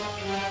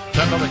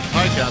10-0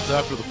 Ticats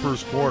after the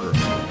first quarter.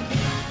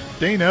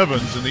 Dane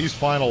Evans in the East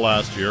Final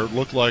last year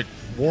looked like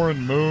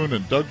Warren Moon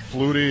and Doug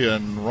Flutie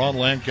and Ron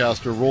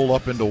Lancaster rolled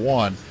up into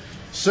one.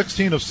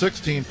 16 of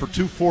 16 for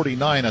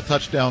 249, a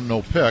touchdown,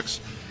 no picks.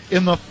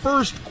 In the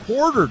first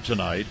quarter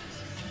tonight,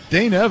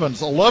 Dane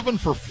Evans, 11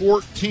 for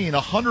 14,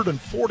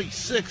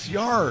 146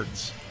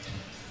 yards.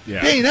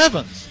 Yeah. Dane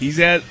Evans. He's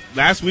at,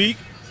 last week,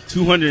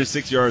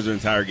 206 yards the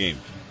entire game,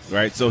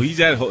 right? So he's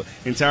at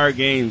entire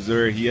games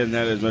where he hasn't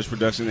had as much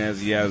production as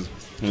he has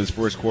in his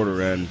first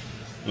quarter. And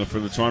for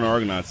the Toronto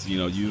Argonauts,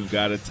 you've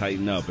got to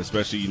tighten up,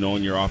 especially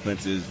knowing your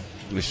offense is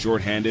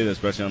shorthanded,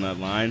 especially on that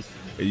line.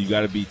 You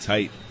got to be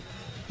tight.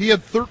 He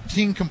had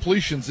 13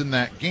 completions in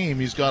that game.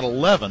 He's got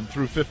 11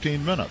 through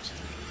 15 minutes.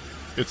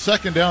 It's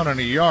second down and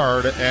a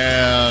yard,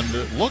 and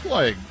it looked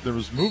like there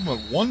was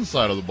movement one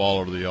side of the ball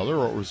over the other,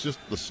 or it was just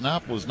the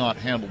snap was not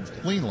handled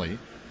cleanly.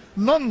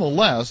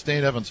 Nonetheless,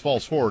 Dane Evans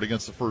falls forward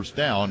against the first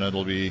down.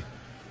 It'll be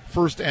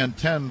first and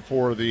 10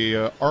 for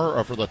the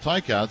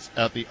Ticats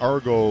at the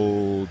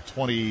Argo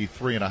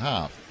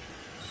 23.5.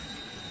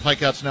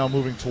 Ticats now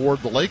moving toward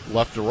the lake,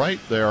 left to right.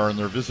 They are in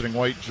their visiting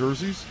white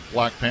jerseys,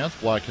 black pants,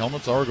 black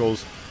helmets.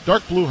 Argo's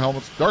dark blue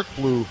helmets, dark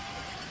blue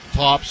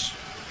tops,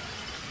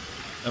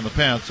 and the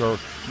pants are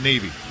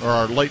navy, or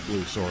are light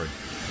blue, sorry.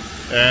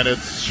 And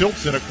it's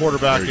Schultz in at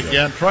quarterback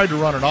again. Tried to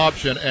run an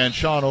option, and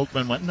Sean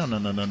Oakman went,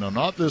 no,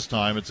 not this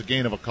time. It's a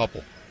gain of a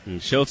couple.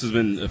 And Schultz has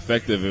been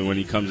effective when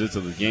he comes into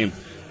the game.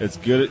 It's a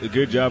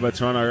good job by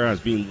Toronto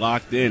Argonauts being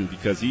locked in,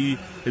 because he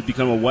has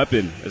become a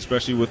weapon,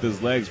 especially with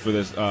his legs, for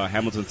this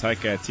Hamilton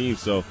Ticat team.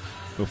 So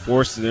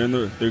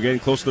they're getting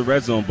close to the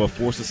red zone, but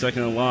force a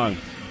second and long,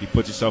 you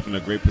put yourself in a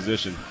great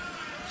position.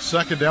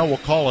 Second down, we'll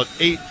call it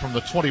 8 from the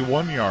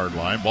 21-yard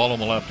line. Ball on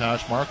the left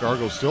hash mark.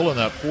 Argo still in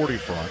that 40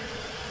 front.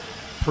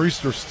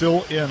 Priester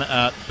still in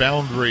at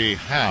boundary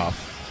half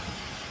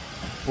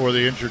for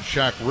the injured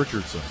Shaq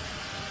Richardson.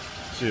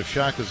 See if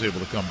Shaq is able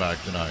to come back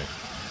tonight.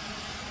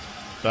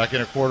 Back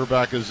in at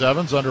quarterback is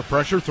Evans, under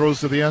pressure,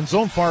 throws to the end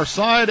zone, far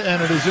side,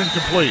 and it is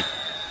incomplete.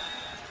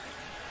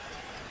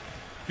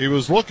 He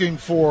was looking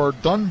for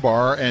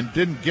Dunbar and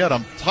didn't get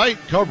him. Tight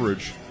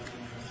coverage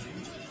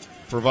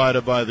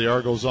provided by the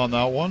Argos on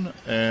that one,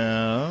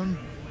 and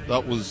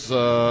that was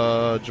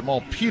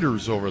Jamal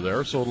Peters over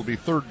there, so it'll be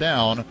third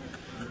down.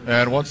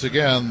 And once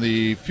again,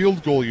 the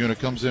field goal unit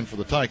comes in for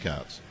the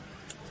Ticats.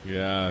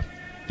 Yeah,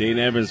 Dane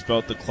Evans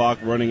felt the clock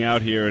running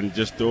out here and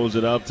just throws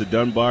it up to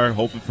Dunbar,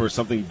 hoping for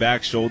something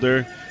back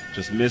shoulder.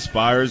 Just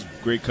misfires.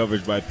 Great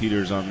coverage by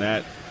Peters on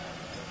that.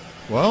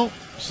 Well,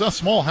 Seth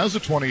Small has a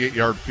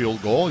 28-yard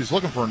field goal. He's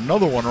looking for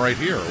another one right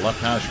here.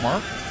 Left hash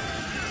mark.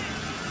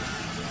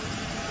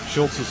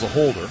 Schultz is a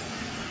holder.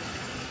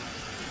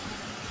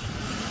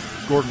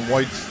 Gordon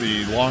White's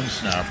the long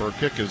snapper.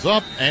 Kick is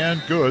up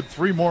and good.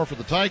 3 more for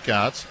the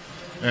Ticats.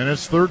 And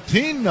it's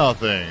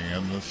 13-0.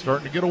 And they're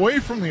starting to get away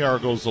from the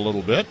Argos a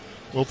little bit.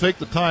 We'll take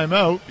the time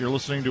out. You're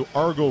listening to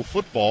Argo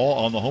Football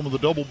on the home of the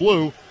Double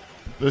Blue.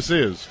 This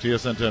is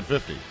TSN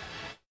 1050.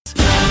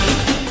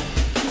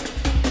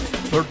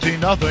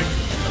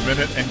 13-0. A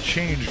minute and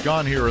change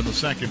gone here in the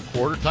second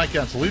quarter.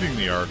 Ticats leading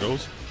the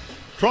Argos.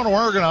 Toronto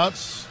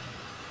Argonauts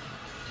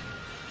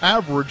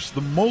averaged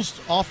the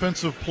most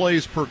offensive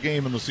plays per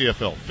game in the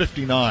CFL,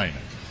 59.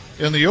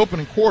 In the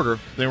opening quarter,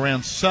 they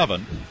ran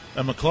 7,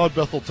 and McLeod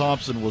Bethel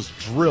Thompson was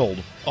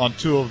drilled on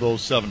 2 of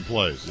those 7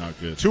 plays. Not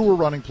good. 2 were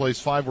running plays,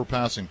 5 were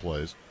passing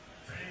plays.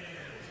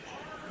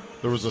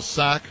 There was a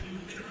sack.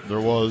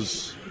 There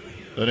was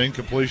an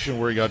incompletion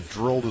where he got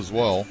drilled as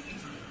well.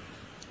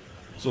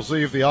 So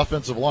see if the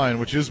offensive line,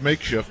 which is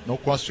makeshift, no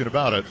question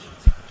about it,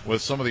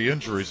 with some of the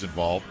injuries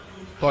involved.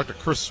 Talked to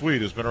Chris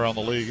Sweet, who's been around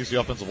the league. He's the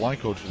offensive line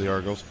coach for the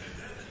Argos.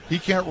 He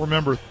can't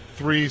remember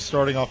 3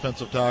 starting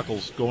offensive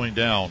tackles going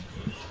down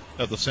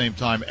at the same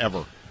time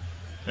ever.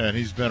 And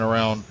he's been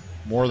around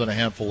more than a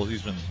handful.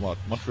 He's been,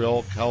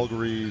 Montreal,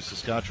 Calgary,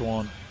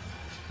 Saskatchewan.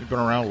 He's been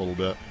around a little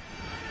bit.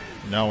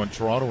 Now in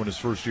Toronto in his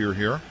first year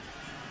here.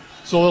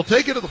 So they'll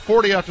take it at the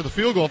 40 after the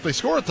field goal. If they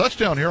score a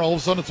touchdown here, all of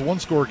a sudden it's a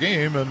 1-score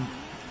game, and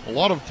a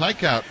lot of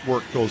Ticat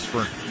work goes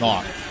for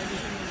naught.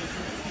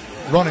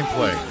 Running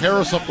play.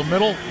 Harris up the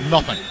middle,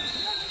 nothing.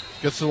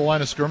 Gets to the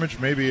line of scrimmage,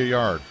 maybe a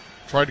yard.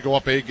 Tried to go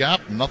up a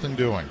gap, nothing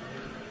doing.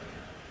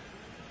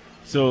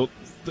 So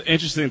the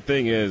interesting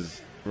thing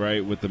is,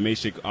 right, with the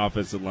makeshift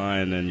offensive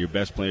line and your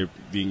best player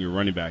being your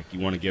running back, you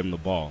want to give him the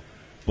ball.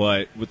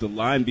 But with the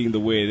line being the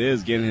way it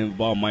is, getting him the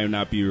ball might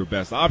not be your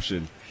best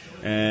option.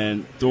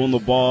 And throwing the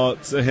ball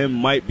to him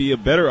might be a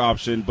better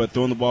option, but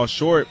throwing the ball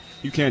short,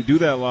 you can't do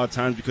that a lot of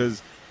times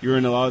because you're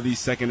in a lot of these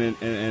second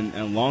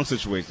and long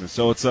situations.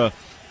 So it's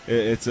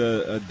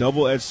a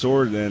double-edged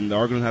sword, and the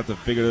Argonauts have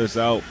to figure this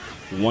out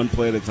one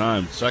play at a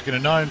time. 2nd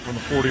and 9 from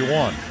the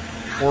 41.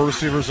 4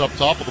 receivers up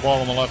top with the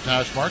ball on the left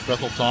hash mark.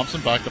 Bethel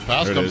Thompson back to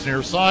pass, comes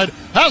near side,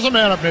 has a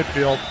man at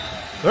midfield.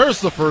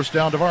 There's the first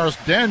down.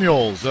 Tavares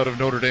Daniels out of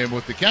Notre Dame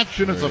with the catch,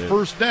 and it's a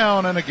first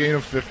down and a gain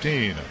of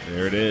 15.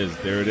 There it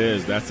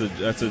is. That's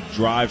a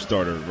drive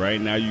starter.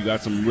 Right now you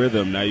got some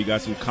rhythm. Now you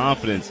got some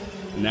confidence.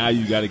 Now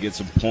you got to get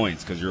some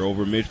points because you're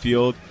over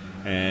midfield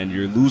and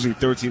you're losing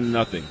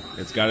 13-0.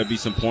 It's got to be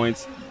some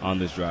points on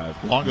this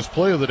drive. Longest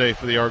play of the day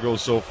for the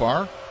Argos so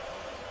far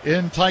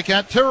in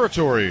Ticat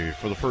territory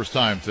for the first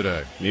time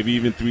today. Maybe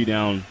even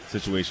 3-down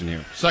situation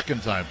here.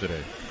 Second time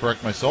today.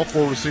 Correct myself.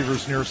 4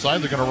 receivers near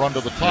side. They're going to run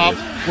to the top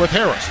with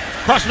Harris.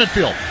 Cross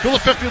midfield to the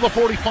 50, the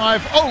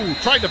 45. Oh,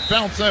 tried to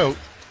bounce out.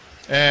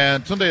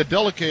 And Tunde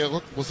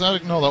Adeleke, was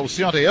that? No, that was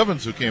Deontay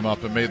Evans who came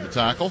up and made the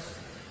tackle.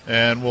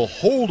 And will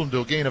hold him to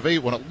a gain of 8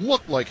 when it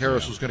looked like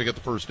Harris was going to get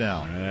the first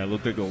down. It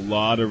looked like a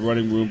lot of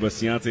running room, but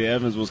Deontay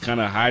Evans was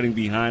kind of hiding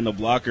behind the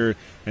blocker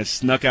and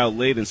snuck out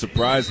late and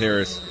surprised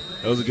Harris.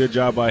 That was a good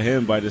job by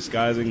him by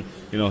disguising,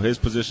 his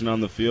position on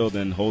the field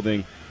and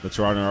holding the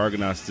Toronto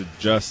Argonauts to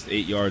just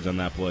 8 yards on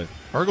that play.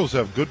 Argos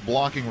have good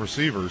blocking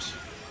receivers.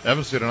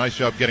 Evans did a nice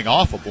job getting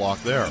off a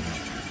block there.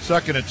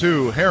 2nd and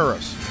 2,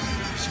 Harris.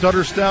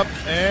 Stutter step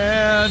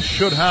and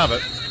should have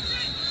it.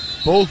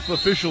 Both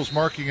officials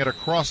marking it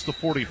across the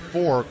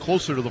 44,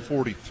 closer to the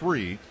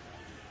 43,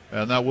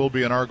 and that will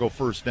be an Argo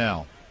first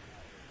down.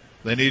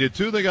 They needed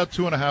 2, they got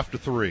 2.5 to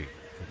 3. Here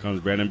comes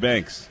Brandon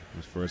Banks,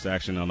 his first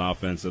action on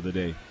offense of the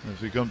day. As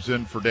he comes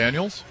in for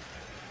Daniels.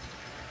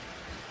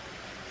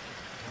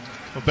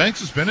 Well,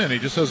 Banks has been in, he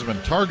just hasn't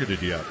been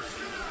targeted yet.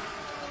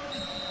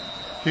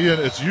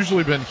 It's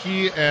usually been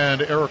he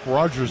and Eric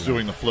Rogers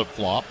doing the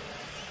flip-flop,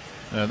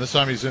 and this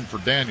time he's in for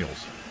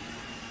Daniels.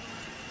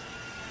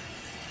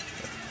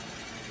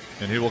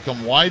 And he will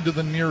come wide to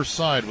the near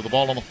side with the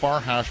ball on the far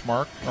hash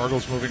mark.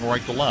 Argos moving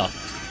right to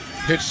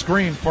left. Pitch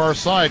screen, far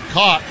side,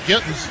 caught.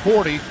 Gittins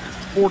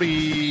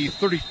 40,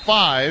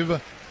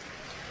 35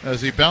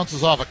 as he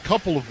bounces off a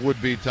couple of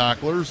would-be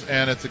tacklers,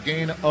 and it's a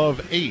gain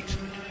of 8.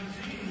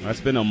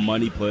 That's been a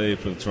money play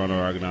for the Toronto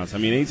Argonauts. I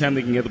mean, anytime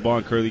they can get the ball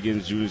in Curly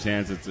Gittins Jr.'s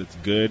hands, it's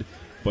good.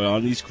 But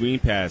on these screen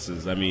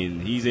passes, I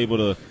mean, he's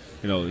able to,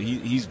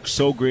 he's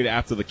so great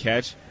after the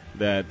catch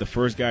that the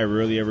first guy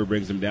rarely ever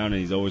brings him down,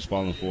 and he's always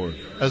falling forward.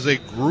 As a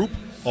group,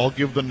 I'll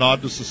give the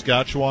nod to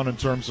Saskatchewan in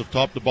terms of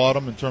top to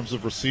bottom, in terms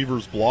of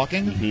receivers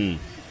blocking.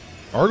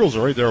 Mm-hmm. Argos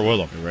are right there with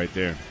them. They're right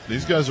there.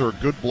 These guys are a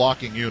good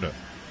blocking unit.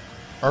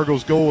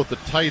 Argos go with the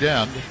tight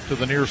end to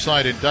the near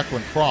side in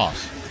Declan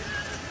Cross.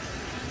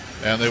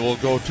 And they will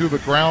go to the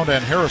ground,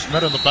 and Harris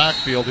met in the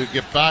backfield. He'll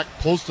get back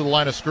close to the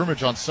line of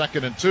scrimmage on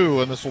 2nd and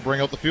 2, and this will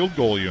bring out the field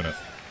goal unit.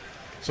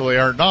 So they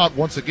are not,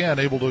 once again,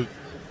 able to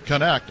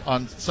connect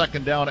on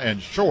 2nd down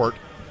and short.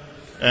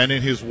 And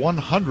in his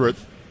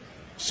 100th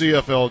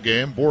CFL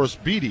game, Boris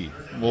Beatty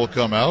will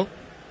come out.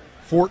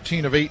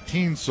 14 of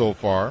 18 so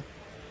far.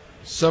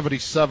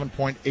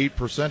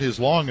 77.8%. His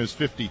long is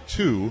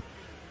 52.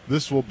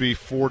 This will be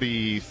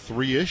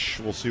 43-ish.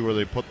 We'll see where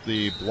they put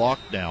the block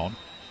down.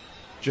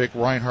 Jake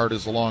Reinhardt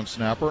is the long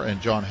snapper, and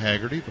John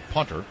Haggerty, the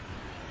punter,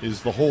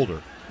 is the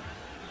holder.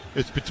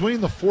 It's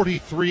between the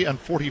 43 and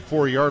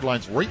 44 yard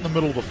lines, right in the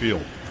middle of the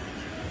field.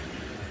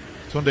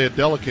 Tunde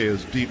Adeleke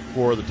is deep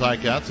for the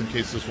Ticats in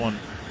case this one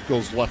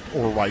goes left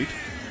or right.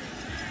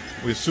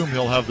 We assume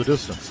he'll have the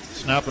distance.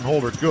 Snap and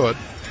hold are good.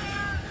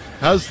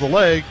 Has the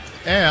leg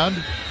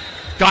and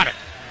got it.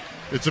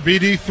 It's a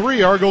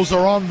BD3. Argos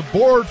are on the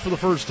board for the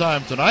first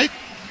time tonight.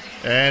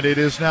 And it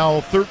is now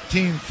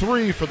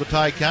 13-3 for the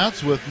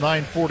Ticats with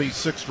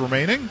 9:46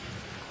 remaining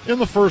in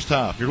the first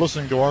half. You're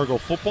listening to Argo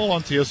Football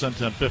on TSN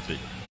 1050.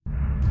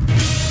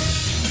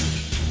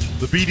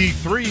 The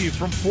BD3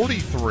 from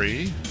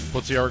 43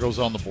 puts the Argos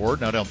on the board.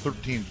 Now down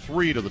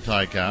 13-3 to the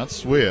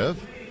Ticats with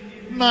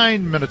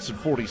 9 minutes and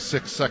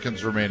 46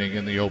 seconds remaining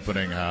in the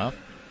opening half.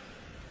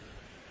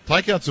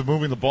 Ticats are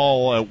moving the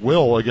ball at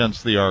will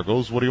against the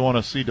Argos. What do you want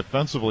to see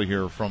defensively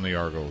here from the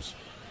Argos?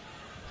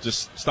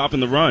 Just stopping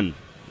the run.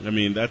 I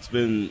mean, that's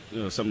been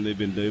something they've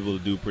been able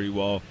to do pretty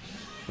well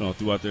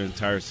throughout their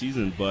entire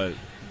season. But,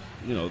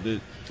 I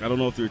don't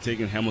know if they're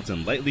taking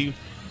Hamilton lightly,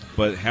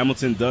 but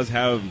Hamilton does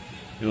have,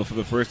 for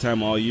the first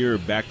time all year,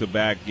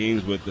 back-to-back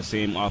games with the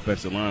same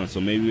offensive line. So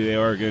maybe they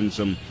are getting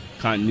some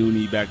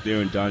continuity back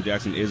there, and Don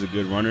Jackson is a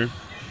good runner.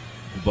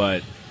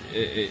 But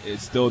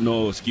it's still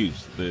no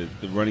excuse. The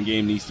running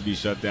game needs to be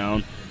shut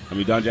down. I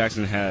mean, Don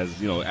Jackson has,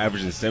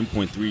 averaging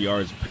 7.3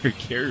 yards per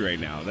carry right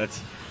now.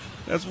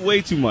 That's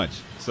way too much.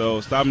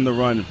 So stopping the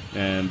run,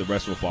 and the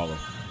rest will follow.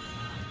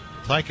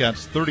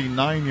 Ticats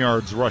 39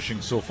 yards rushing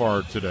so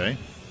far today.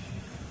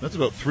 That's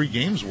about 3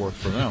 games worth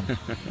for them.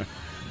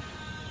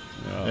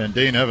 And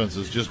Dane Evans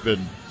has just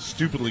been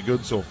stupidly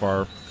good so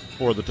far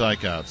for the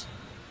Ticats.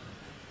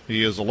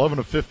 He is 11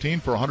 of 15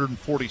 for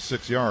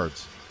 146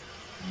 yards.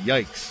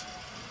 Yikes.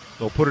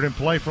 They'll put it in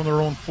play from their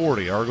own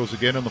 40. Argos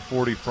again in the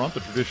 40 front, the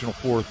traditional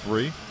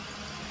 4-3.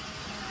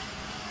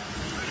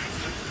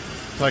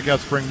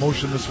 Ticats bring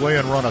motion this way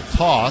and run a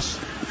toss.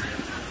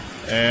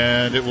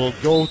 And it will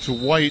go to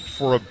White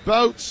for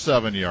about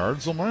 7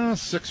 yards.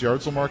 6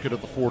 yards. They'll mark it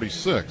at the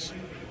 46.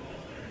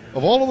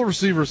 Of all of the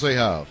receivers they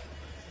have,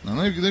 and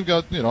they've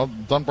got,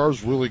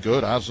 Dunbar's really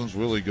good. Assen's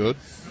really good,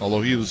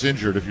 although he was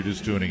injured if you're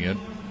just tuning in.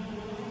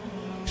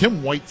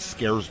 Tim White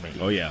scares me.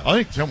 Oh, yeah. I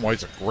think Tim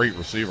White's a great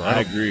receiver. I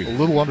agree. A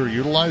little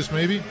underutilized,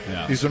 maybe.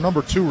 Yeah. He's their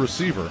number 2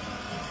 receiver.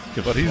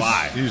 But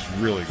he's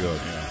really good.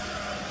 Yeah.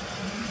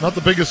 Not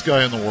the biggest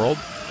guy in the world,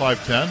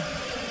 5'10".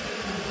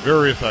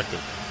 Very effective.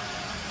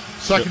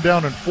 Second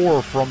down and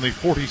 4 from the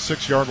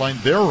 46-yard line.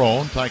 Their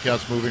own.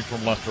 Ticats moving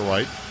from left to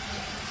right.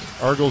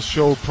 Argos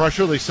show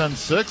pressure. They send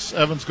 6.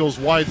 Evans goes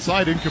wide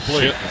side,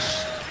 incomplete.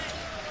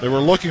 They were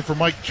looking for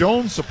Mike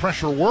Jones. The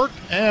pressure worked,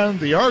 and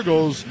the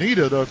Argos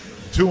needed a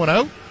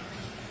 2-and-out,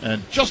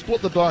 and just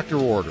what the doctor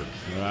ordered.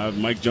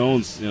 Mike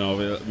Jones,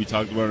 we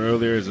talked about it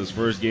earlier, is his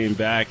first game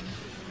back.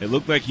 It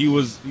looked like he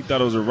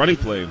thought it was a running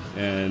play,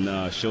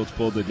 and Schultz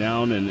pulled it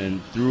down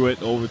and threw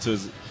it over to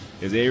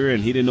his area,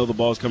 and he didn't know the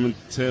ball was coming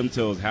to him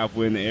till it was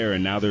halfway in the air,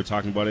 and now they're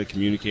talking about it,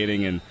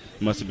 communicating, and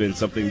it must have been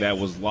something that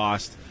was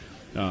lost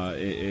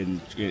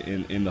in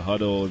the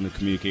huddle and the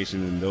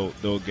communication, and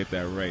they'll get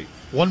that right.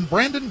 One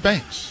Brandon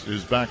Banks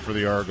is back for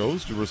the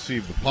Argos to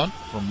receive the punt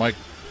from Mike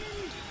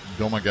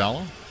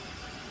Domagala.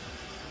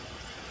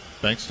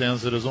 Banks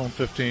stands at his own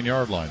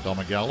 15-yard line.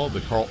 Domagala,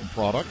 the Carlton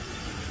product.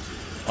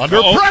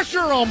 Under pressure,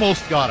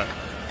 almost got it.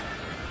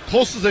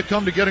 Close as they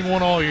come to getting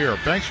one all year.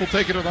 Banks will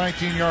take it at the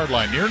 19-yard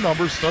line. Near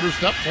numbers, stutter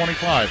step,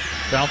 25.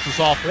 Bounces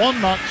off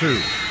 1, not 2.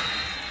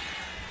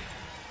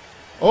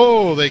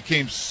 Oh, they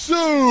came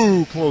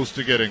so close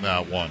to getting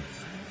that one.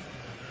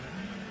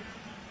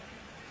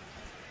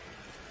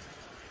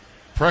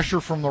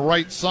 Pressure from the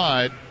right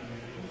side,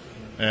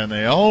 and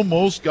they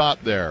almost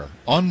got there.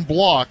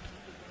 Unblocked,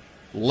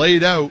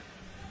 laid out,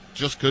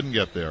 just couldn't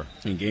get there.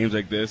 In games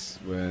like this,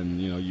 when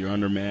you're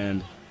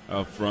undermanned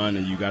up front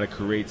and you got to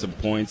create some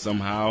points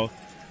somehow,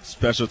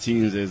 special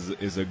teams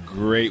is a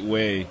great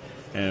way,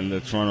 and the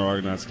Toronto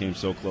Argonauts came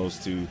so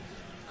close to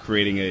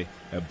creating a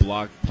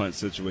block punt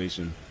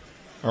situation.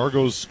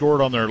 Argos scored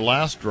on their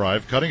last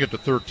drive, cutting it to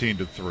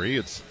 13-3.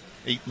 It's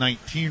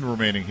 8:19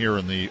 remaining here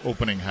in the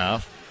opening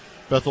half.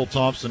 Bethel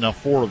Thompson now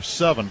 4 of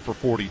 7 for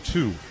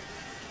 42.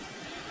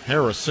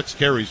 Harris 6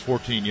 carries,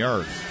 14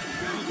 yards.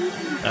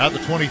 At the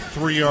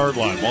 23-yard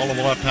line, ball on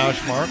the left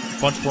hash mark,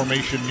 bunch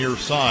formation near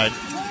side.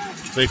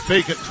 They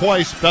fake it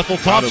twice. Bethel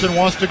Thompson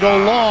wants to go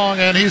long,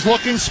 and he's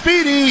looking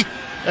speedy,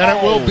 and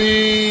it will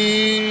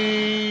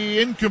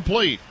be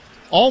incomplete.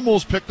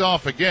 Almost picked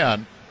off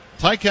again.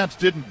 Ticats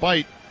didn't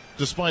bite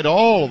despite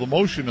all of the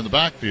motion in the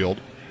backfield,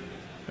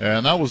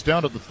 and that was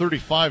down at the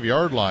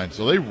 35-yard line,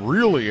 so they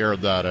really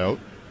aired that out.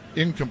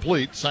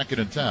 Incomplete, 2nd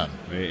and 10.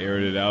 They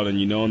aired it out, and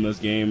in this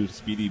game,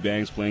 Speedy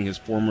Banks playing his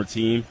former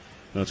team.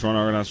 The Toronto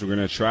Argonauts were going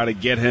to try to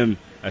get him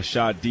a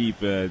shot deep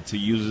to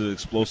use his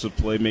explosive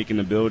playmaking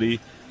ability.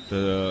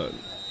 The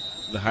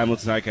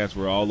Hamilton Ticats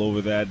were all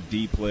over that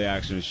deep play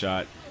action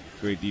shot.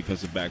 Great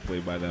defensive back play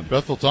by them.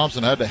 Bethel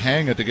Thompson had to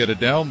hang it to get it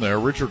down there.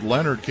 Richard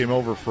Leonard came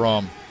over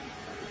from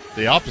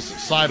the opposite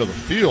side of the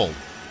field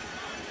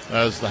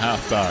as the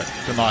halfback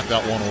to knock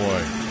that one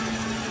away.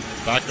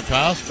 Back to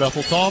pass,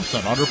 Bethel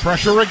Thompson under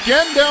pressure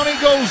again. Down he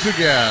goes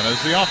again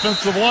as the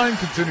offensive line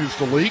continues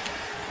to leak.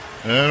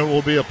 And it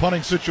will be a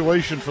punting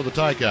situation for the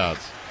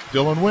Ticats.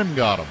 Dylan Wynn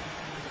got him.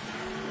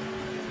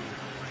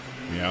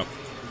 Yep.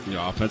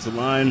 Offensive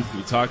line,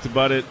 we talked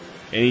about it.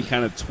 Any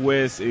kind of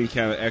twist, any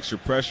kind of extra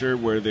pressure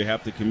where they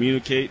have to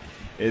communicate,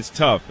 it's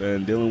tough.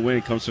 And Dylan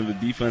Wynn comes from the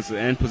defensive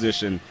end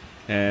position.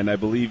 And I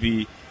believe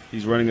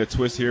he's running a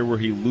twist here where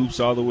he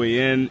loops all the way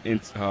in. And,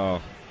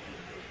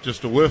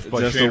 just a whiff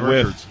by Shane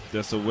Richards.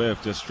 Just a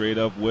whiff, just straight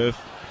up whiff.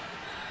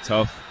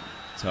 Tough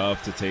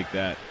to take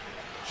that.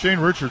 Shane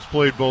Richards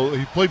played both.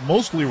 He played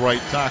mostly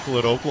right tackle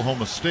at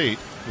Oklahoma State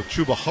with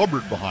Chuba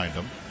Hubbard behind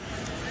him.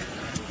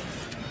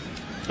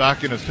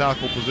 Back in his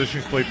tackle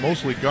position, he played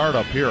mostly guard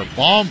up here.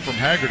 Bomb from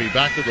Haggerty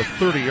back to the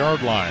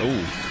 30-yard line.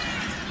 Ooh.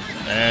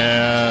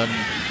 And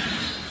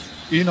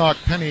Enoch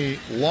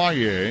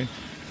Penny-Laye,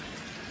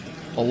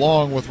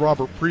 along with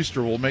Robert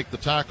Priester, will make the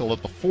tackle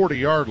at the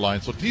 40-yard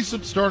line. So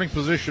decent starting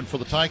position for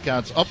the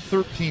Ticats, up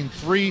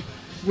 13-3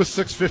 with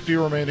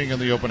 6:50 remaining in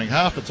the opening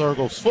half. It's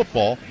Argos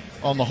football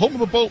on the home of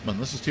the Boatman.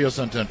 This is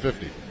TSN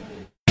 1050.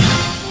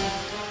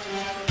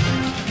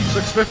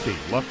 6:50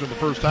 left in the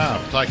first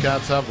half.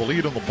 Ticats have the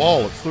lead on the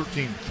ball. It's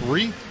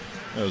 13-3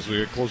 as we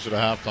get closer to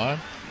halftime.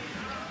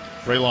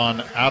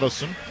 Braylon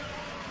Addison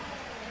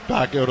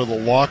back out of the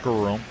locker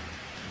room.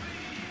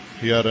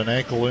 He had an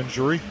ankle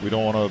injury. We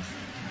don't want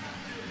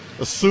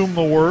to assume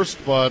the worst,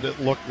 but it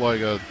looked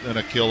like an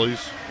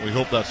Achilles. We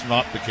hope that's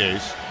not the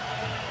case.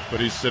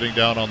 But he's sitting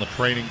down on the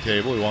training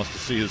table. He wants to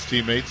see his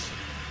teammates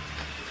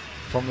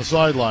from the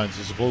sidelines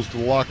as opposed to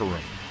the locker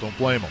room. Don't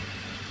blame him.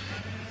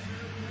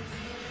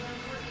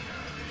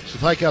 So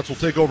Ticats will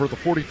take over at the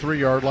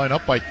 43-yard line,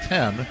 up by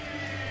 10,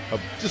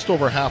 just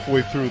over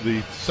halfway through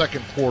the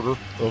second quarter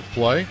of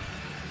play.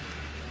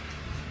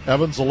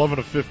 Evans 11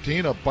 of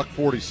 15, a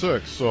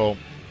 $1.46. So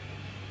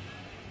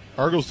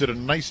Argos did a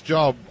nice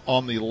job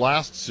on the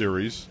last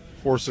series,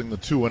 forcing the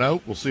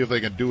 2-and-out. We'll see if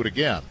they can do it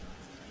again.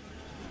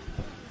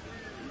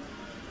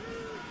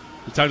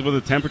 We talked about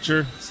the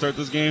temperature to start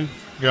this game.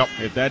 Yep.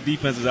 If that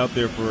defense is out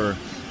there for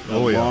a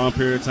long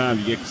period of time,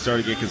 you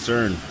start to get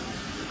concerned.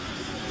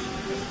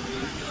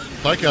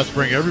 Ticats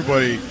bring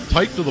everybody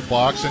tight to the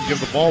box and give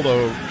the ball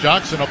to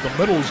Jackson up the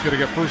middle, who's going to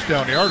get first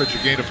down yardage,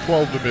 a gain of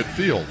 12 to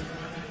midfield.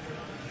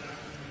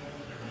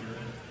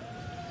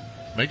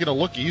 Making it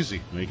look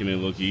easy. Making it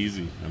look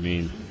easy. I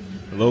mean,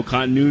 a little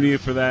continuity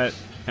for that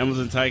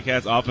Hamilton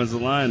Ticats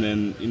offensive line,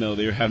 and, you know,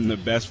 they're having the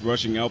best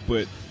rushing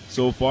output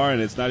so far,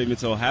 and it's not even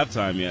until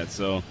halftime yet.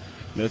 So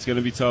that's going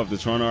to be tough. The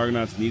Toronto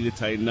Argonauts need to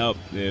tighten up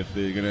if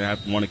they're going to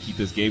want to keep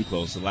this game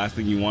close. The last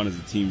thing you want is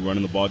a team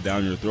running the ball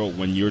down your throat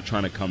when you're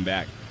trying to come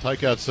back.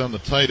 Ticats send the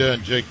tight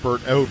end, Jake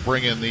Burt, out,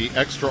 bring in the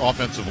extra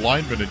offensive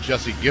lineman and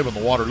Jesse Gibbon,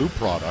 the Waterloo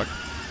product.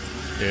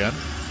 And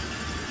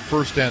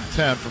first and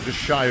 10 from just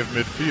shy of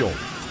midfield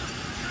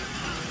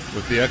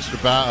with the extra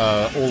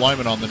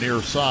O-lineman on the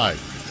near side.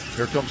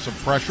 Here comes some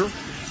pressure,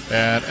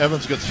 and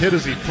Evans gets hit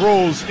as he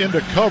throws into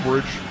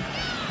coverage.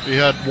 He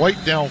had White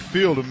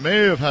downfield and may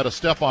have had a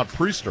step on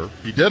Priester.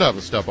 He did have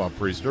a step on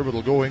Priester, but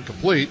it'll go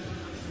incomplete.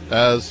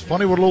 As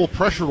funny what a little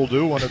pressure will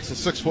do when it's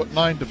a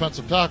 6'9"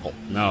 defensive tackle.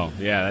 No,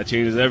 yeah, that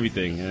changes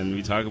everything. And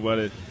we talk about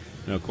it.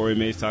 You know, Corey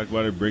Mays talked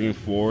about it, bringing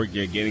forward,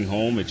 getting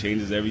home. It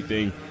changes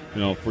everything,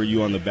 you know, for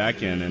you on the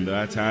back end. And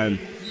that time,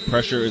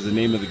 pressure is the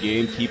name of the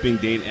game. Keeping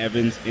Dane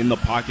Evans in the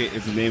pocket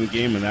is the name of the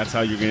game, and that's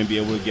how you're going to be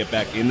able to get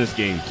back in this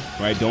game,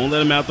 right? Don't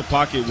let him out the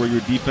pocket where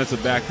your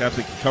defensive backs have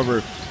to cover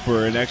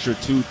for an extra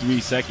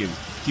 2-3 seconds.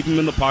 Keep him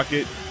in the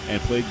pocket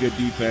and play good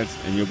defense,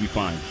 and you'll be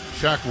fine.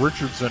 Shaq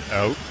Richardson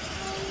out.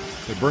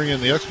 They bring in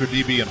the extra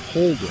DB and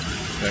Holden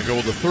and go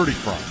with the 30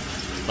 front.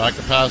 Back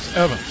to pass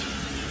Evans.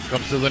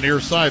 Comes to the near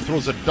side,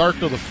 throws a dart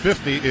to the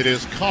 50. It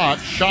is caught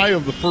shy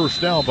of the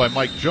first down by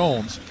Mike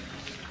Jones.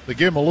 They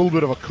gave him a little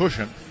bit of a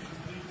cushion.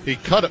 He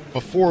cut it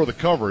before the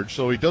coverage,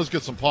 so he does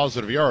get some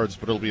positive yards,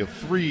 but it'll be a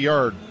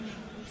 3-yard,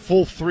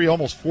 full 3,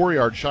 almost 4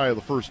 yards shy of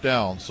the first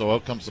down. So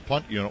out comes the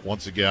punt unit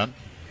once again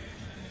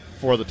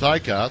for the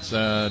Ticats,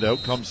 and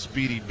out comes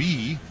Speedy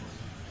B.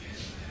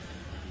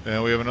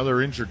 And we have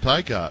another injured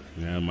Ticat.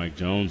 Yeah, Mike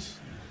Jones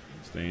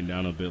staying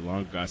down a bit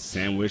long. Got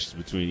sandwiched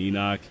between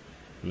Enoch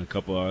and a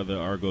couple of other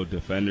Argo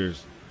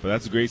defenders. But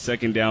that's a great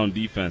second down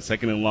defense,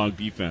 second and long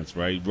defense,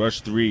 right? Rush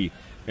 3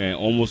 and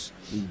almost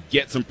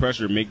get some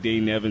pressure, make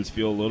Dane Evans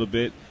feel a little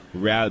bit,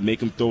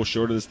 make him throw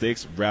short of the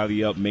sticks,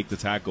 rally up, make the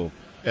tackle.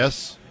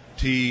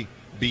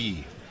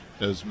 STB,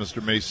 as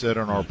Mr. May said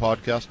on our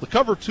podcast, the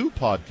Cover 2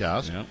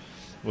 podcast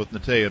with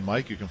Nate and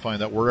Mike. You can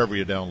find that wherever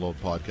you download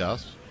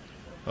podcasts.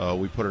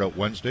 We put it out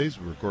Wednesdays.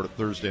 We record it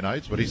Thursday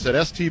nights. But he said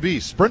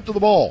STB, sprint to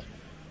the ball.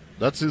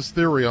 That's his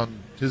theory on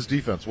his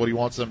defense, what he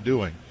wants them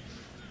doing.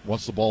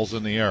 Once the ball's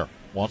in the air.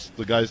 Wants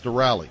the guys to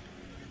rally.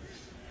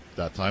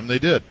 That time they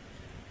did.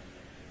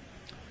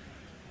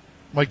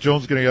 Mike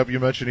Jones getting up. You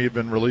mentioned he had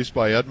been released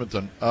by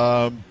Edmonton.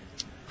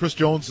 Chris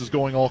Jones is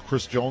going all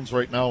Chris Jones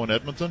right now in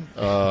Edmonton.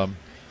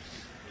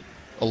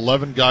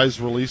 11 guys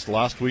released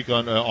last week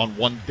on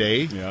one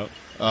day. Yep.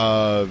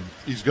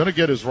 He's going to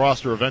get his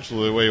roster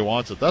eventually the way he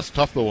wants it. That's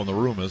tough, though, in the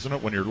room, isn't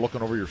it, when you're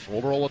looking over your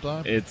shoulder all the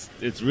time?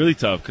 It's really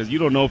tough because you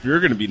don't know if you're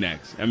going to be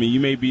next. I mean, you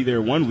may be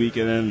there one week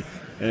and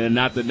then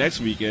not the next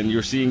week, and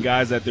you're seeing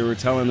guys that they were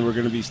telling were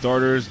going to be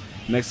starters.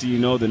 Next thing you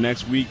know, the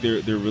next week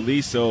they're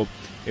released. So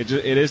it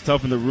is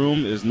tough in the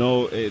room.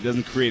 It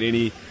doesn't create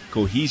any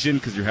cohesion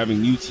because you're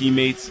having new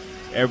teammates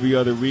every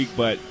other week,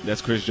 but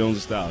that's Chris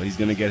Jones' style. He's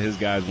going to get his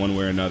guys one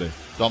way or another.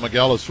 Don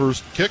Miguela's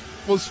first kick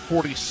was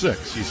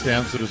 46. He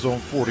stands at his own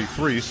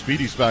 43.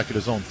 Speedy's back at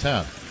his own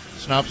 10.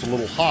 Snaps a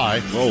little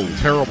high. Whoa.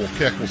 Terrible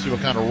kick. We'll see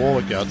what kind of roll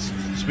it gets.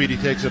 Speedy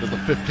takes it at the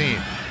 15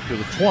 to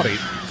the 20. It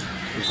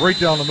was right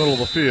down the middle of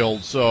the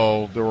field,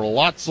 so there were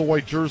lots of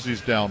white jerseys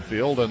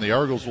downfield, and the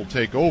Argos will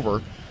take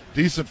over.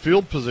 Decent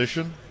field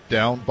position,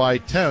 down by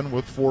 10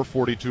 with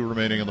 4:42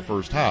 remaining in the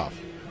first half.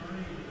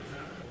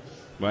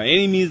 By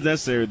any means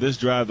necessary, this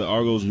drive, the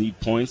Argos need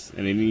points,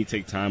 and they need to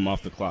take time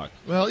off the clock.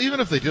 Well, even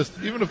if they just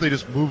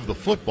move the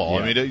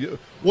football, I mean,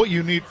 what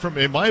you need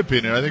in my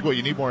opinion, I think what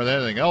you need more than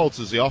anything else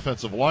is the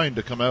offensive line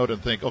to come out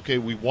and think, okay,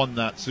 we won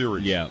that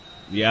series. Yeah,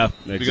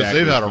 exactly. Because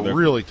they've had a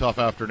really tough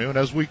afternoon,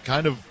 as we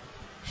kind of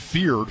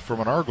feared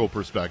from an Argo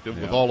perspective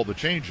with all of the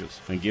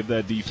changes. And give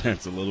that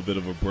defense a little bit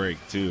of a break,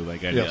 too.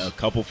 Like a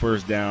couple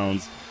first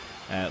downs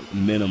at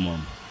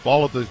minimum.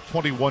 Ball at the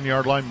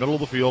 21-yard line, middle of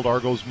the field.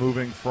 Argos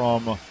moving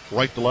from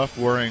right to left,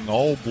 wearing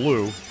all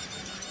blue.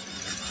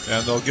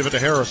 And they'll give it to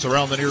Harris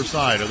around the near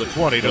side of the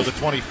 20 to the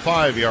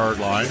 25-yard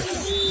line.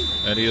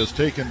 And he is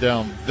taken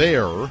down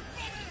there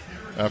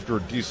after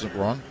a decent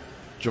run.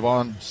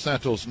 Javon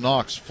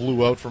Santos-Knox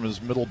flew out from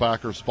his middle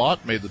backer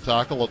spot, made the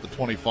tackle at the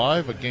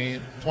 25, a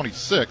gain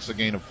 26, a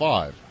gain of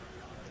 5.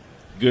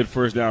 Good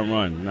first down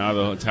run. Now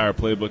the entire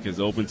playbook is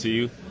open to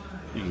you.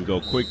 You can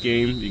go quick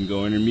game, you can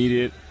go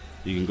intermediate,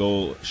 you can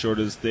go short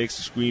of the sticks,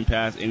 screen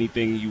pass,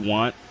 anything you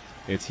want,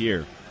 it's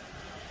here.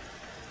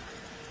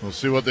 We'll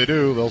see what they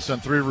do. They'll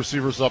send 3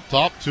 receivers up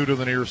top, 2 to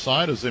the near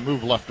side as they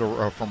move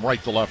from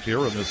right to left here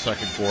in this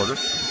second quarter.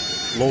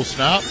 Low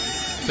snap,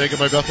 taken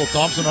by Bethel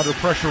Thompson under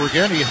pressure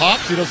again. He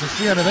hops, he doesn't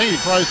see anything, he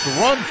tries to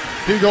run.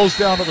 He goes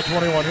down to the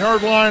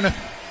 21-yard line,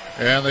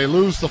 and they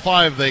lose the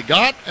 5 they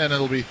got, and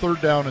it'll be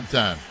 3rd down and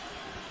 10.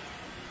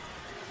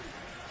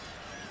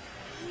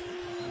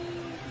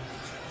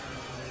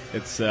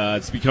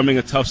 it's becoming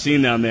a tough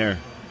scene down there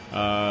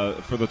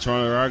for the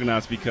Toronto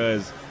Argonauts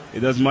because it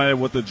doesn't matter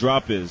what the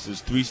drop is.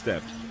 It's 3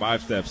 steps,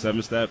 5 steps,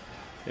 7 steps.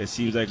 It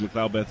seems like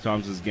McLeod Beth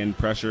Thompson is getting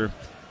pressure,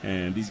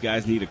 and these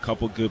guys need a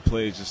couple good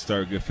plays to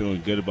start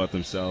feeling good about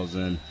themselves.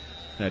 And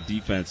that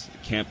defense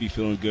can't be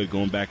feeling good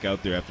going back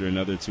out there after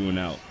another 2 and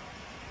out.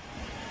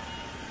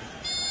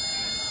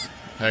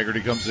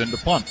 Haggerty comes in to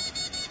punt.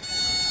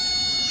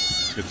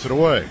 Gets it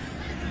away.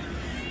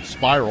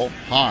 Spiral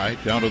high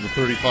down to the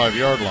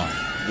 35-yard line.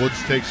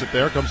 Woods takes it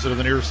there, comes to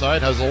the near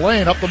side, has a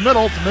lane up the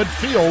middle to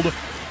midfield.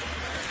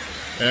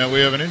 And we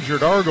have an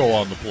injured Argo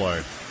on the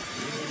play.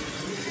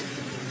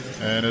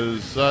 And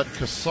is that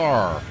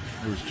Kassar,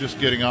 who's just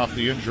getting off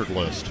the injured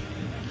list.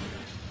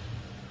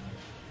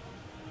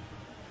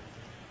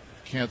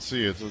 Can't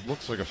see it. It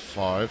looks like a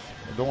 5.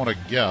 I don't want to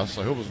guess.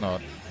 I hope it's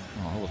not.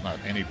 Oh, it was not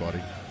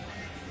anybody.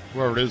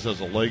 Whoever it is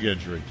has a leg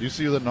injury. Do you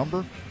see the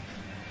number?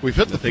 We've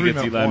hit the 3-minute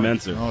it's Eli point.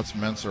 Menser. No, it's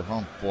Menser.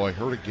 Oh, boy,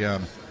 hurt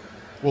again.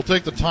 We'll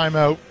take the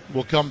timeout.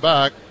 We'll come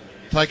back.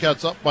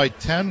 Ticats up by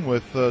 10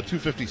 with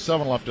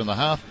 2:57 left in the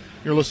half.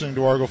 You're listening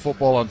to Argo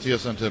Football on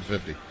TSN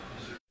 1050.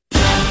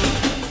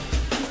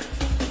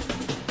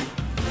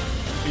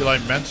 Eli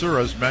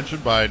Menser, as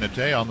mentioned by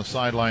Nate, on the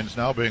sidelines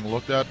now being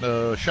looked at.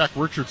 Shaq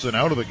Richardson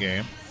out of the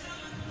game.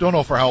 Don't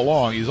know for how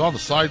long. He's on the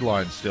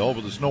sidelines still,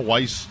 but there's no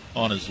ice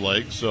on his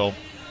leg, so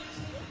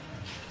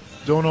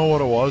don't know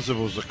what it was. If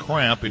it was a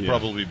cramp, he'd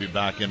probably be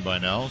back in by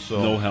now.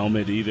 So no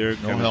helmet either.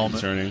 No helmet.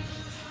 Concerning.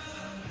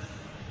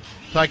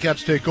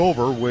 Ticats take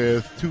over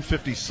with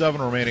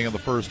 2:57 remaining in the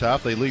first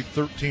half. They lead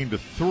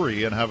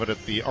 13-3 and have it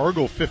at the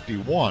Argo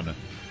 51,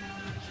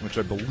 which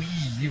I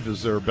believe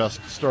is their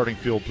best starting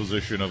field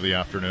position of the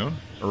afternoon,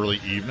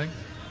 early evening.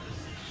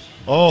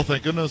 Oh,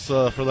 thank goodness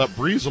for that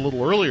breeze a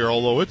little earlier,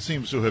 although it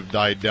seems to have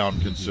died down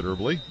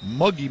considerably.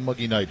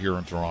 Muggy night here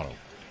in Toronto.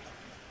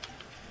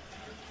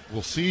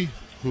 We'll see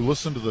who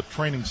listened to the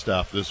training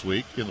staff this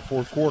week in the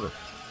fourth quarter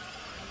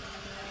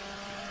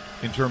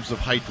in terms of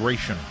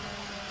hydration.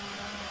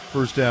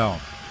 First down.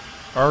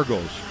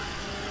 Argos.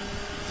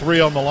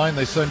 3 on the line.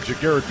 They send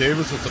Jagarrett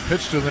Davis. It's a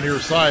pitch to the near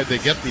side. They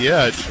get the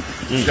edge.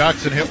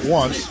 Jackson hit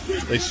once.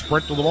 They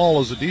sprint to the ball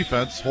as a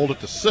defense. Hold it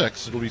to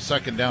 6. It'll be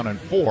 2nd down and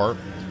 4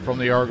 from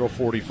the Argo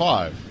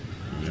 45.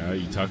 Yeah,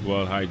 you talk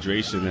about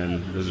hydration,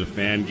 and there's a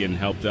fan getting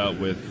helped out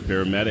with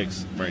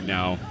paramedics right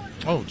now.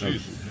 Oh,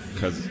 geez.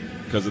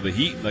 Because of the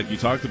heat, like you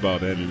talked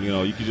about. And,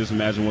 you can just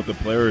imagine what the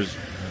players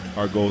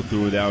are going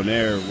through down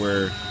there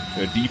where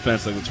their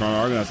defense, like the Toronto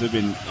Argonauts, they've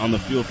been on the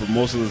field for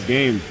most of this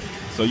game.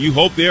 So you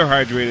hope they're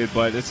hydrated,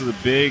 but this is a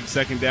big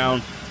 2nd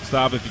down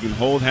stop. If you can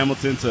hold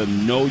Hamilton to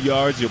no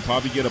yards, you'll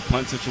probably get a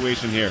punt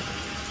situation here.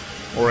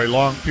 Or a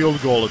long field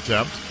goal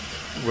attempt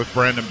with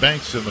Brandon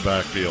Banks in the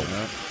backfield.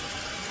 Yeah.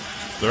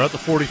 They're at the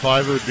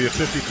 45. It would be a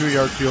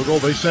 52-yard field goal.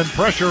 They send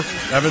pressure.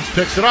 Evans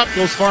picks it up,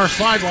 goes far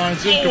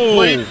sidelines,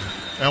 incomplete.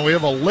 And we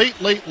have a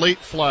late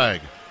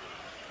flag.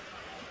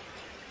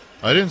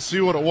 I didn't see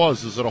what it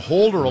was. Is it a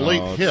hold or a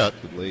late hit?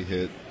 A late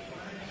hit.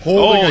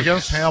 Holding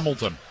against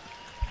Hamilton.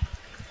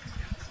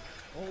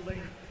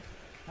 Holding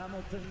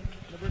Hamilton,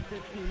 number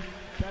 50.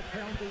 That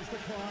penalty's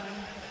declined.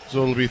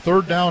 So it'll be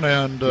 3rd down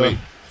and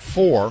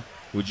 4.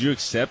 Would you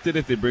accept it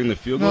if they bring the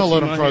field goal? No, let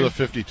team them out try here? the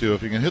 52.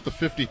 If you can hit the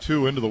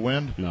 52 into the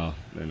wind, No,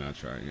 they're not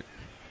trying it.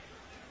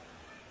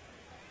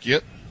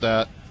 get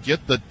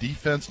the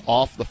defense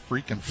off the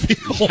freaking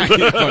field.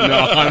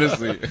 No,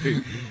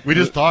 honestly. We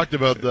just talked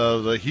about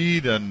the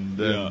heat and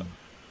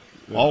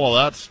all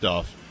of that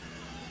stuff.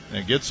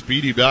 And get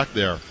Speedy back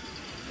there.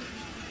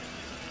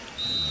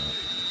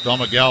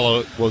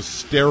 Domagala was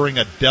staring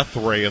a death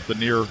ray at the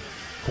near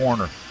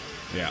corner.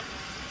 Yeah.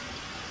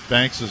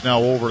 Banks is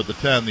now over at the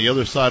 10. The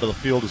other side of the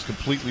field is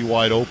completely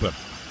wide open.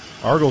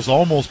 Argos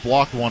almost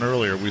blocked one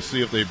earlier. We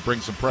see if they bring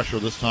some pressure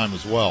this time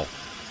as well.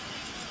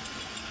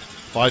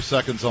 5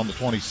 seconds on the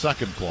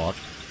 22nd clock.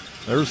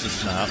 There's the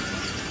snap.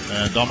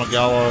 And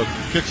Domagala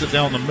kicks it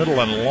down the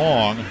middle and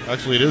long.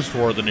 Actually, it is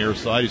toward the near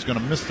side. He's going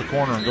to miss the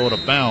corner and go out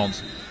of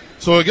bounds.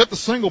 So we get the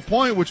single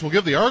point, which will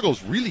give the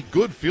Argos really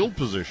good field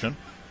position,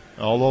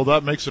 although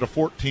that makes it a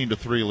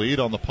 14-3 lead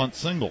on the punt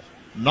single.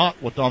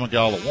 Not what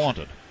Domagala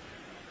wanted.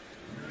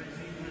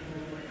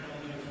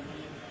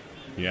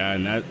 Yeah,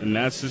 in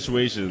that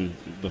situation,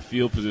 the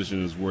field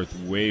position is worth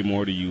way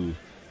more to you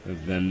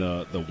than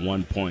the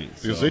 1 point.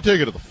 Because they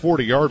take it at the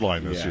 40-yard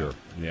line this year.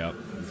 Yeah,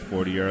 the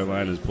 40-yard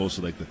line as opposed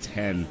to like the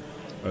 10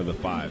 or the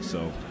 5.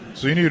 So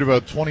you need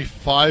about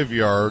 25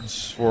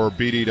 yards for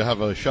BD to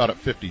have a shot at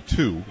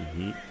 52.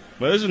 Mm-hmm.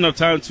 But there's enough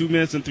time, 2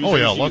 minutes and 3 Oh,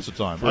 seconds. yeah, lots of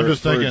time. For, I'm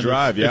just for thinking a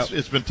drive,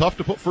 it's been tough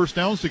to put first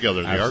downs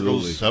together. The Absolutely.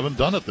 Argos haven't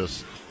done it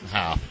this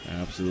half.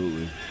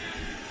 Absolutely.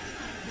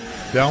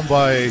 Down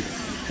by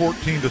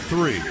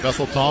 14-3.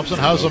 Bethel Thompson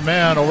has a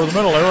man over the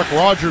middle. Eric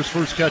Rogers'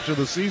 first catch of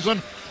the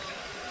season.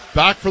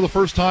 Back for the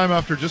first time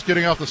after just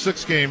getting off the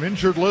 6-game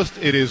injured list.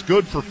 It is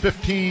good for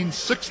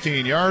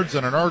 16 yards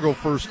and an Argo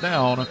first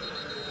down.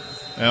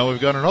 And we've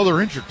got another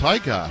injured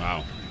Ticat.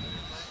 Wow.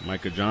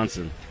 Micah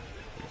Johnson.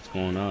 What's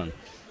going on?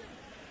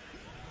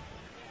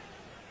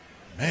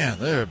 Man,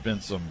 there have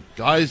been some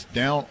guys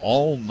down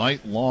all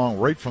night long,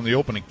 right from the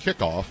opening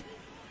kickoff.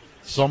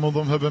 Some of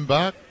them have been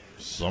back,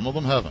 some of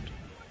them haven't.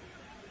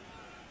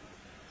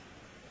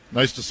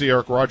 Nice to see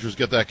Eric Rogers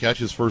get that catch,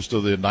 his first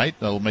of the night.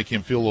 That'll make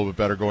him feel a little bit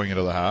better going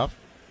into the half.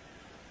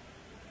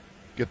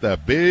 Get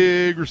that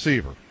big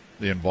receiver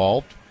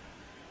involved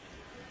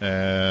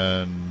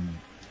and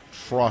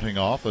trotting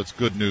off. That's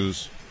good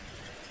news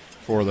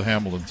for the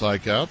Hamilton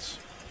Ticats.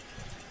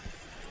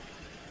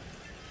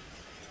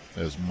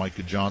 As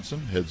Micah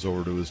Johnson heads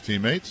over to his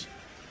teammates.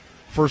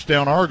 First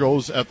down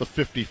Argos at the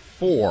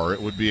 54.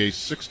 It would be a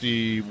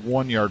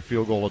 61-yard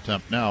field goal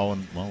attempt now,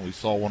 and, well, we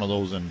saw one of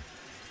those in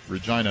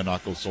Regina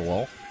not go so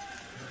well.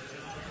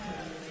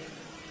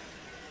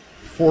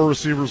 4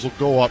 receivers will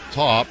go up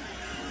top,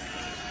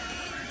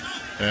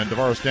 and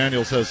Tavares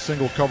Daniels has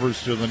single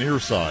coverage to the near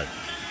side.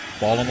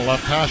 Ball on the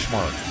left hash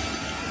mark.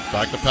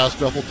 Back to pass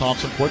Bethel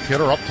Thompson. Quick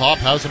hitter up top.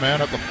 Has a man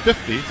at the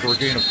 50 for a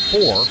gain of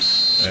 4.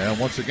 And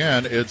once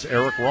again, it's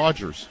Eric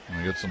Rogers. And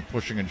we get some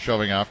pushing and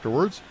shoving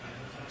afterwards.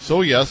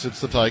 So, yes, it's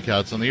the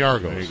Ticats and the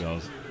Argos. There he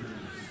goes.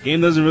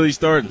 Game doesn't really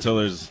start until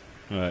there's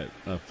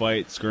a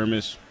fight,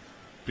 skirmish.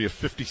 Be a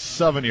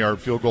 57-yard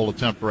field goal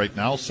attempt right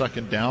now.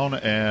 Second down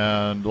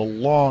and a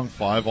long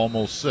 5,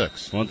 almost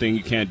 6. One thing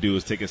you can't do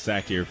is take a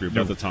sack here if you're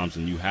Bethel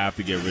Thompson. You have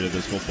to get rid of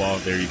this football.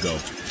 There you go.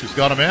 He's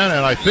got a man,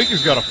 and I think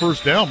he's got a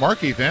first down.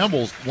 Markeith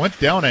Ambles went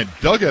down and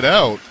dug it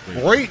out.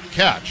 Great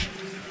catch.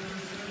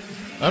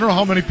 I don't know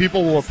how many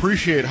people will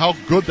appreciate how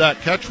good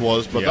that catch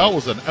was, but that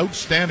was an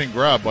outstanding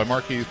grab by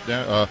Markeith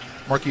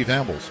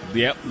Ambles.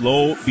 Yep,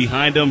 low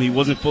behind him. He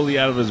wasn't fully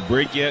out of his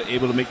break yet,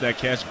 able to make that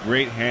catch.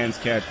 Great hands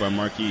catch by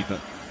Markeith.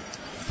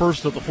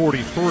 First at the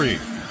 43.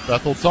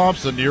 Bethel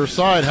Thompson near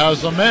side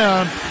has a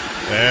man,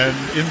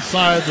 and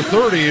inside the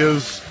 30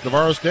 is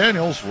Tavares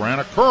Daniels. Ran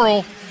a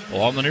curl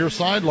along the near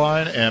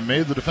sideline and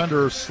made the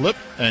defender slip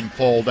and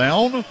fall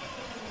down.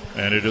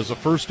 And it is a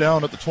first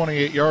down at the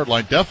 28-yard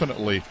line,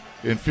 definitely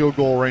in field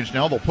goal range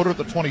now. They'll put it at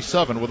the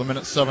 27 with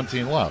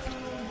 1:17 left.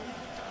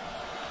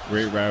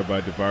 Great route by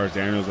Tavares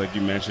Daniels, like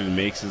you mentioned,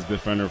 makes his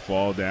defender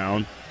fall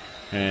down.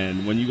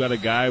 And when you got a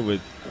guy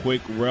with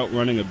quick route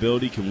running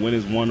ability, can win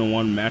his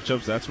one-on-one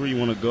matchups, that's where you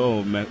want to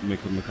go with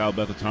Mikhail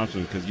Bethel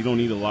Thompson, because you don't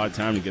need a lot of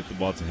time to get the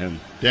ball to him.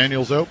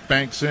 Daniels out,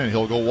 banks in.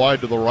 He'll go wide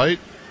to the right.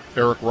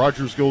 Eric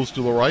Rogers goes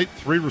to the right.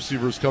 3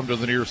 receivers come to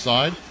the near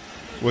side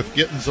with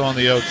Gittins on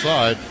the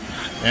outside,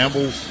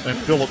 Ambles and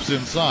Phillips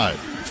inside.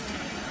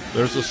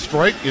 There's a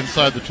strike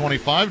inside the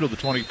 25 to the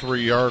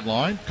 23-yard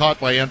line,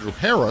 caught by Andrew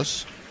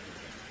Harris.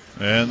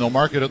 And they'll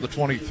mark it at the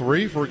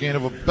 23 for a gain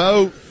of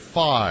about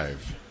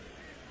 5.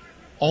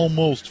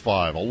 Almost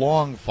 5, a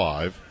long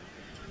 5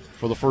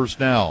 for the first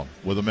down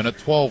with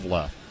 1:12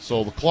 left.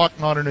 So the clock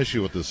not an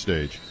issue at this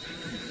stage.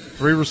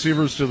 3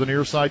 receivers to the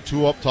near side,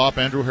 2 up top.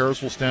 Andrew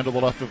Harris will stand to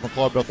the left of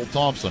McLeod Bethel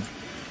Thompson,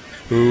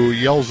 who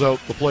yells out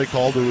the play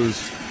call to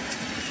his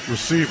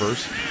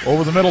receivers.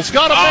 Over the middle,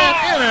 got a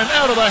man in and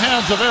out of the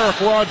hands of Eric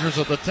Rogers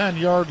at the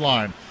 10-yard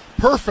line.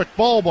 Perfect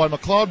ball by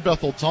McLeod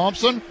Bethel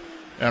Thompson,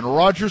 and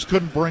Rogers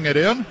couldn't bring it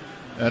in,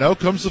 and out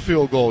comes the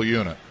field goal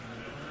unit.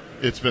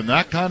 It's been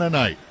that kind of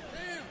night.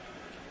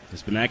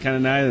 It's been that kind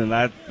of night and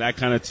that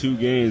kind of 2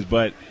 games.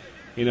 But,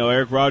 you know,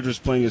 Eric Rogers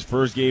playing his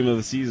first game of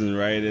the season,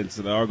 right? It's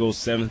the Argos'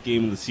 7th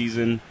game of the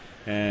season.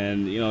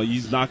 And, you know,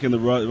 he's knocking the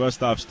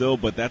rust off still,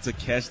 but that's a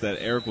catch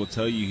that Eric will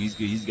tell you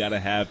he's got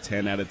to have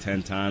 10 out of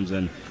 10 times.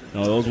 And,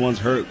 you know, those ones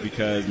hurt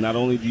because not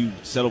only do you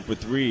settle for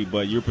 3,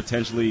 but you're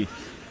potentially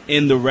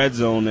in the red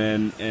zone,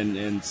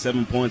 and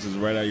 7 points is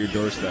right at your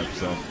doorstep.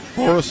 So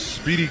Boris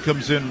Speedy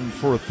comes in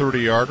for a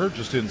 30-yarder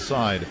just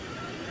inside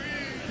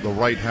the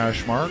right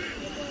hash mark.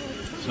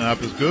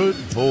 Snap is good,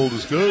 hold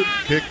is good,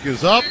 kick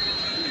is up.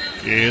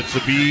 It's a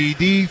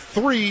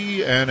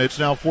BD3, and it's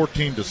now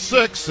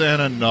 14-6,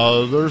 and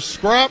another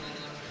scrap,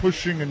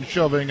 pushing and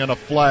shoving, and a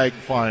flag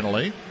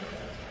finally.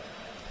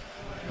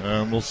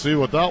 And we'll see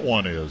what that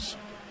one is.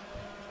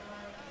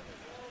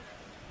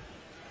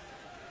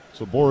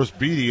 So Boris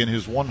Beatty in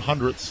his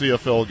 100th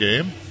CFL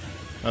game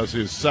has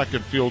his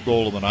 2nd field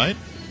goal of the night.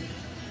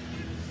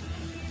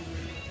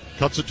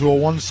 Cuts it to a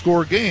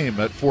 1-score game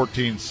at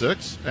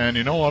 14-6. And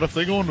you know what? If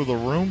they go into the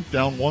room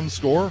down 1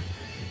 score,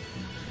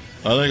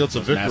 I think it's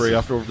a victory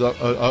after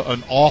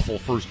an awful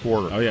first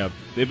quarter. Oh, yeah.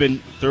 They've been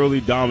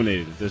thoroughly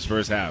dominated this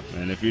first half.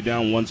 And if you're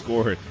down 1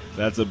 score,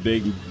 that's a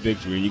big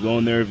victory. And you go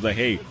in there and be like,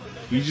 hey,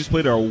 we just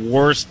played our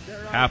worst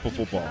half of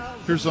football.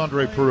 Here's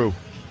Andre Peru.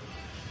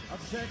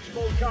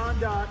 Objectionable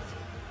conduct.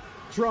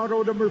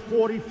 Toronto number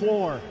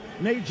 44.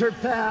 Major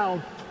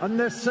foul.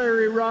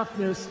 Unnecessary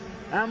roughness.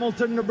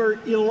 Hamilton number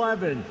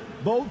 11.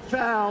 Both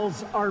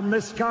fouls are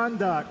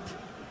misconduct.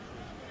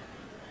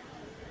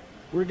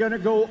 We're going to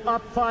go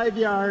up 5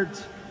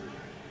 yards.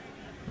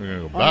 We're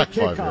going to go back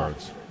 5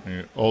 yards.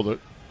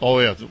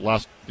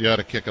 You had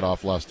to kick it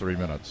off last 3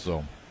 minutes.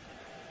 So,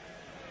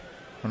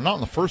 well, not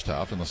in the first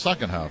half. In the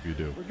second half, you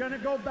do. We're going to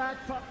go back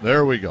 5.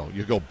 There we go.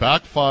 You go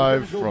back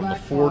 5 from the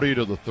 40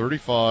 to the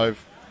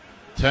 35.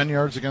 10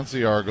 yards against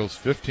the Argos,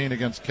 15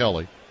 against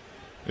Kelly.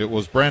 It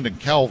was Brandon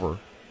Calver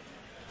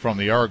from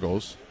the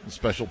Argos the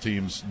special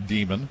teams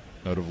demon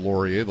out of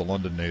Laurier, the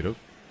London native.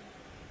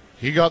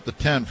 He got the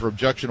 10 for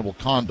objectionable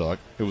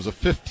conduct. It was a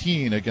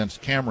 15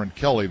 against Cameron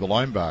Kelly, the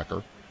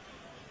linebacker.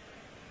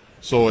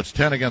 So it's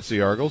 10 against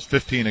the Argos,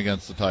 15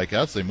 against the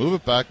Ticats. They move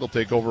it back. They'll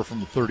take over from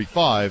the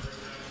 35.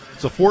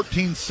 It's a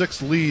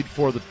 14-6 lead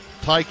for the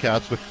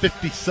Ticats with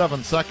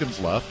 57 seconds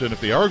left. And if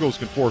the Argos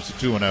can force a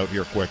 2-and-out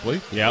here quickly,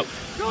 Yep.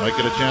 might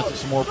get a chance at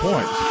some more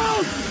points.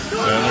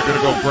 And they're going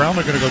to go Brown.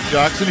 They're going to go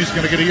Jackson. He's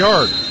going to get a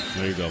yard.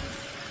 There you go.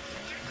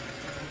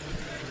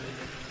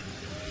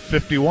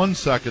 51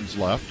 seconds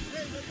left.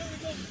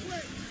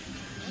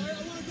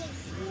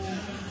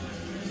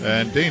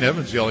 And Dane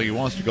Evans yelling he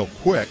wants to go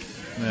quick.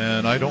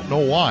 And I don't know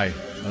why.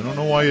 I don't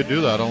know why you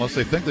do that unless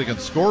they think they can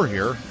score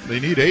here. They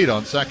need 8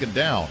 on second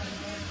down.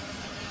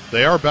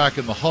 They are back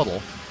in the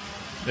huddle.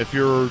 If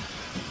you're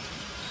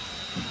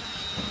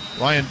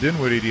Ryan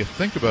Dinwiddie, do you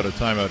think about a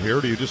timeout here,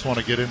 or do you just want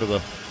to get into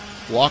the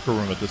locker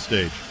room at this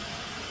stage?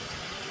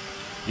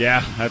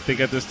 Yeah, I think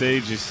at this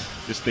stage, just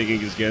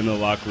thinking, just get in the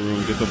locker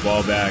room, get the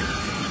ball back.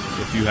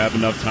 If you have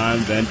enough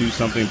time, then do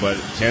something. But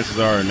chances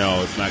are,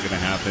 no, it's not going to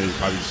happen. He's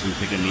probably just going to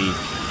take a knee.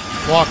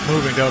 Clock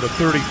moving down to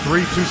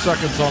 33, 2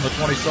 seconds on the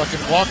 22nd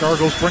clock.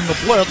 Argos bring the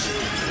blitz.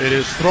 It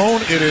is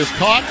thrown, it is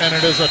caught, and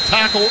it is a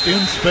tackle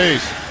in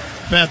space.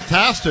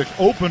 Fantastic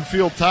open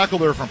field tackle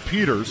there from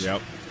Peters.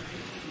 Yep.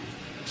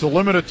 To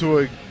limit it to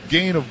a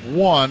gain of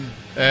 1,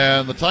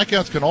 and the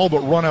Ticats can all but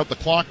run out the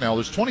clock now.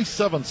 There's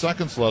 27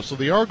 seconds left, so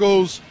the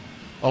Argos,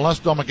 unless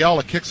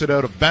Domagala kicks it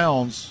out of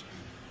bounds,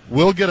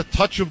 will get a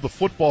touch of the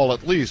football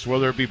at least,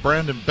 whether it be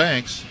Brandon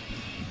Banks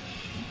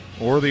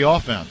or the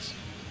offense.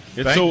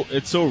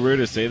 It's so rare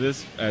to say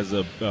this as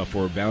a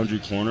for a boundary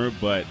corner,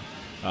 but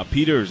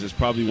Peters is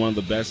probably one of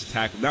the best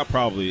tackle. Not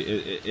probably,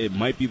 it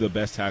might be the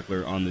best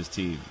tackler on this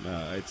team.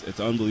 It's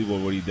unbelievable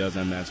what he does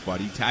on that spot.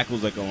 He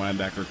tackles like a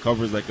linebacker,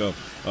 covers like a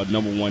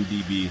number 1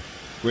 DB.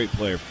 Great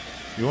player.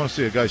 You want to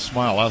see a guy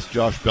smile? Ask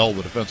Josh Bell,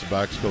 the defensive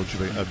backs coach,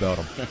 about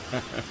him.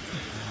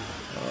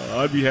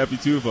 I'd be happy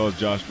too if I was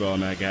Josh Bell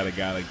and I had a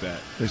guy like that.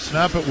 They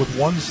snap it with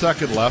 1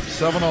 second left,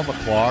 7 on the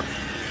clock.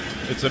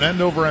 It's an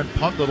end-over-end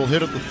punt that'll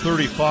hit at the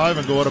 35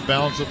 and go out of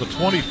bounds at the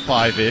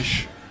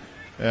 25-ish.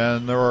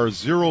 And there are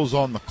zeros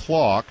on the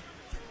clock.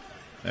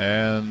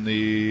 And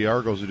the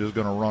Argos are just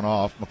going to run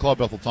off. McLeod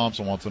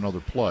Bethel-Thompson wants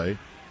another play.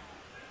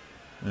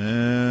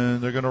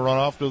 And they're going to run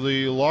off to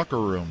the locker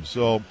room.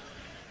 So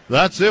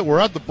that's it. We're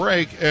at the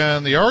break.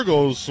 And the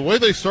Argos, the way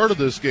they started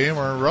this game,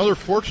 are rather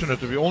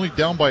fortunate to be only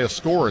down by a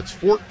score. It's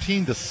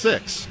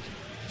 14-6.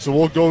 So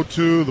we'll go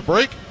to the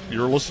break.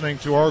 You're listening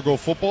to Argo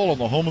Football on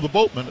the home of the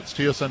Boatmen. It's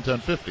TSN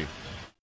 1050.